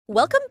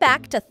Welcome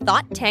back to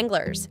Thought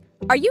Tanglers.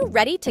 Are you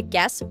ready to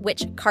guess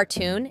which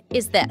cartoon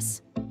is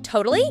this?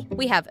 Totally?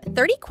 We have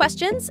 30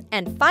 questions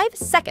and 5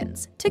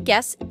 seconds to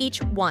guess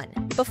each one.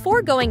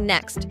 Before going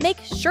next, make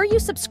sure you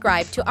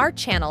subscribe to our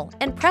channel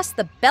and press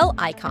the bell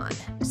icon.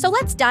 So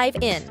let's dive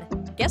in.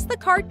 Guess the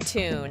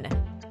cartoon.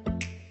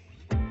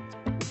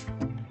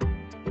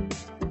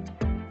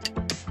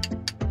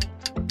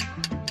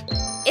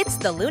 It's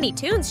the Looney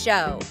Tunes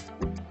Show.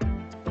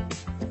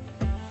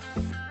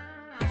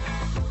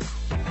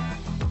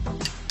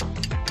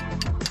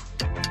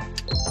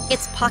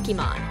 It's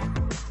Pokemon.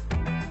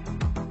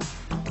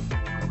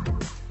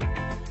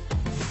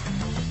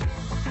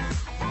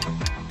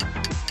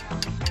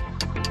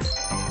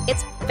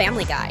 It's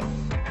Family Guy.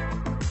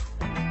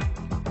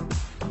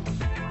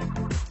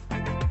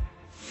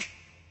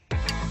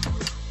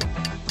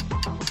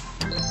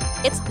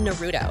 It's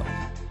Naruto.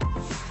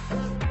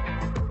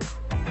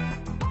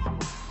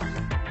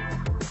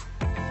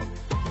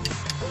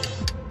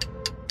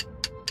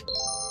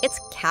 It's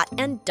Cat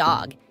and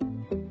Dog.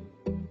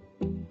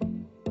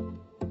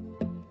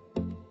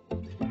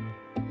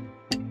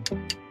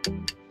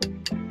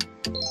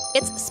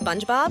 It's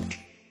SpongeBob.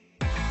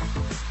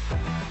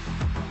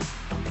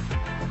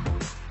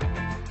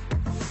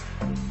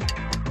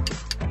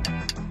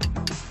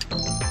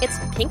 It's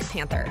Pink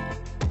Panther.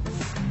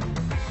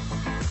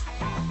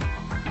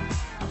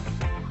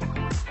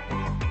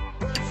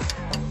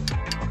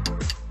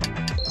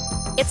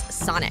 It's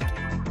Sonic.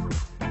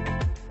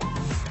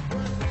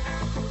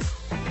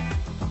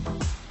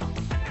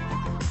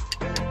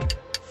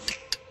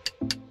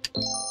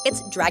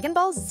 It's Dragon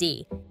Ball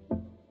Z.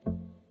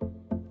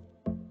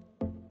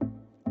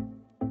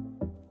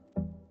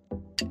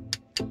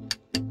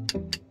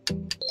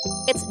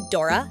 It's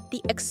Dora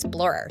the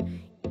Explorer.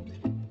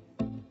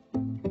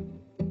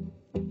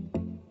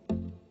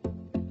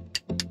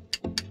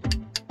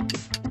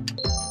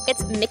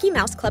 It's Mickey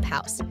Mouse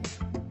Clubhouse.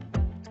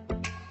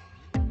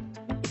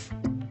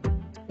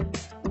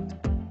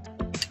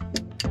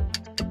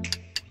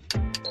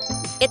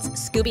 It's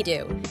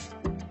Scooby-Doo.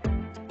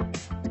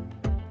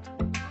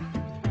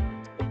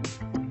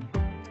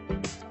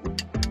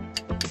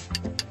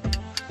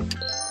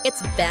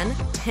 It's Ben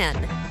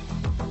 10.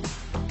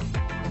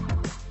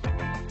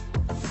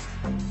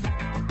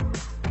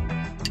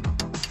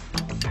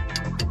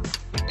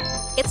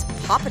 It's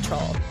Paw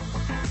Patrol.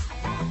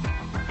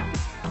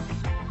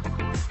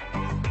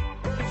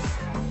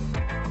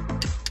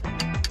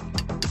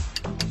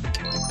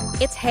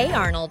 It's Hey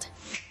Arnold.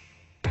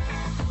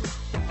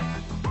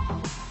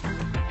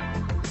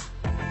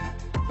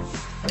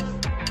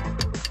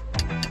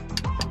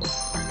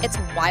 It's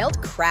Wild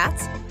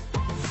Kratts.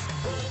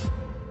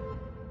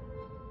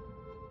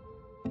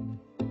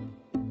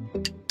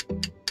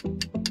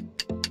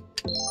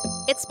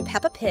 It's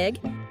Peppa Pig.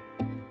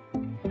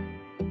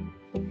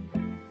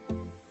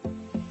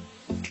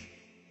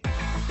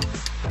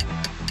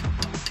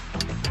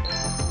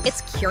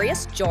 It's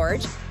Curious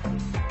George.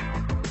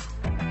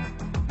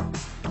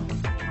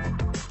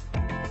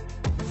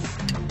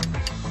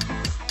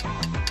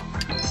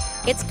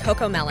 It's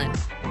Cocomelon.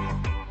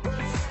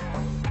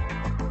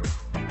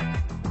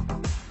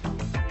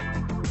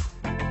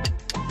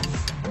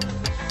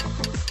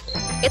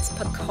 It's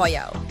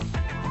Pocoyo.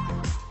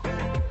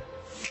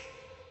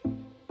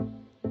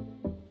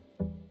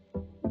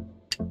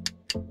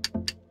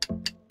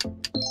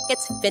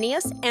 It's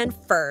Phineas and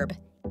Ferb.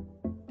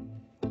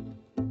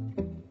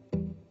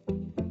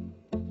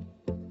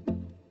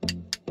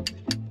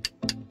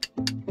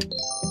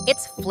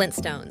 It's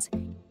Flintstones.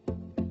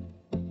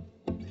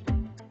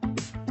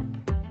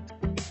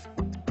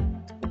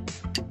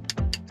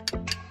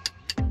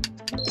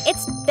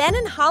 It's Ben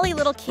and Holly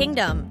Little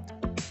Kingdom.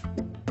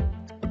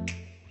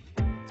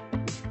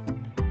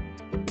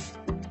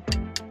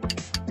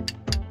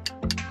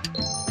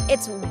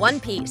 It's One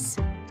Piece.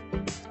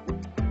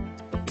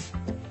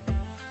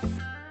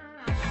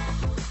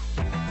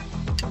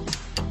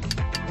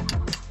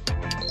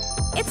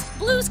 It's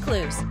Blue's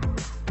Clues.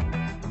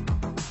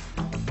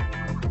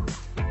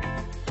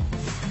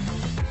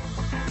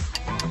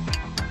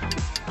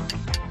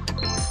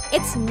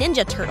 It's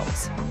Ninja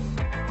Turtles.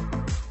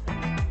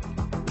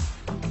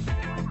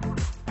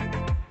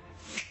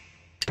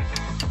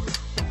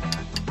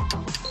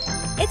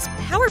 It's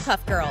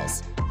Powerpuff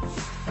Girls.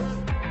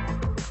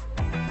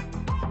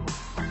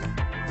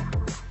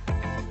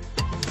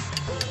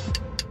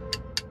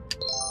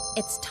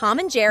 It's Tom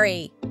and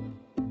Jerry.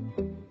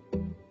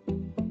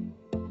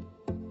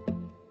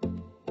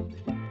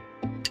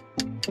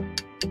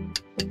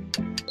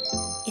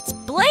 It's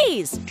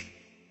Blaze.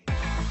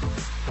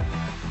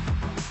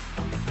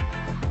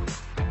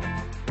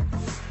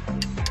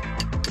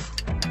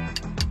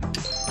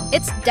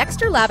 It's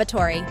Dexter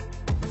Laboratory.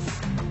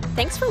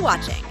 Thanks for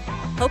watching.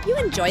 Hope you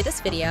enjoy this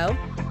video.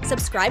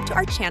 Subscribe to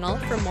our channel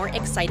for more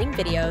exciting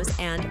videos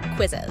and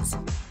quizzes.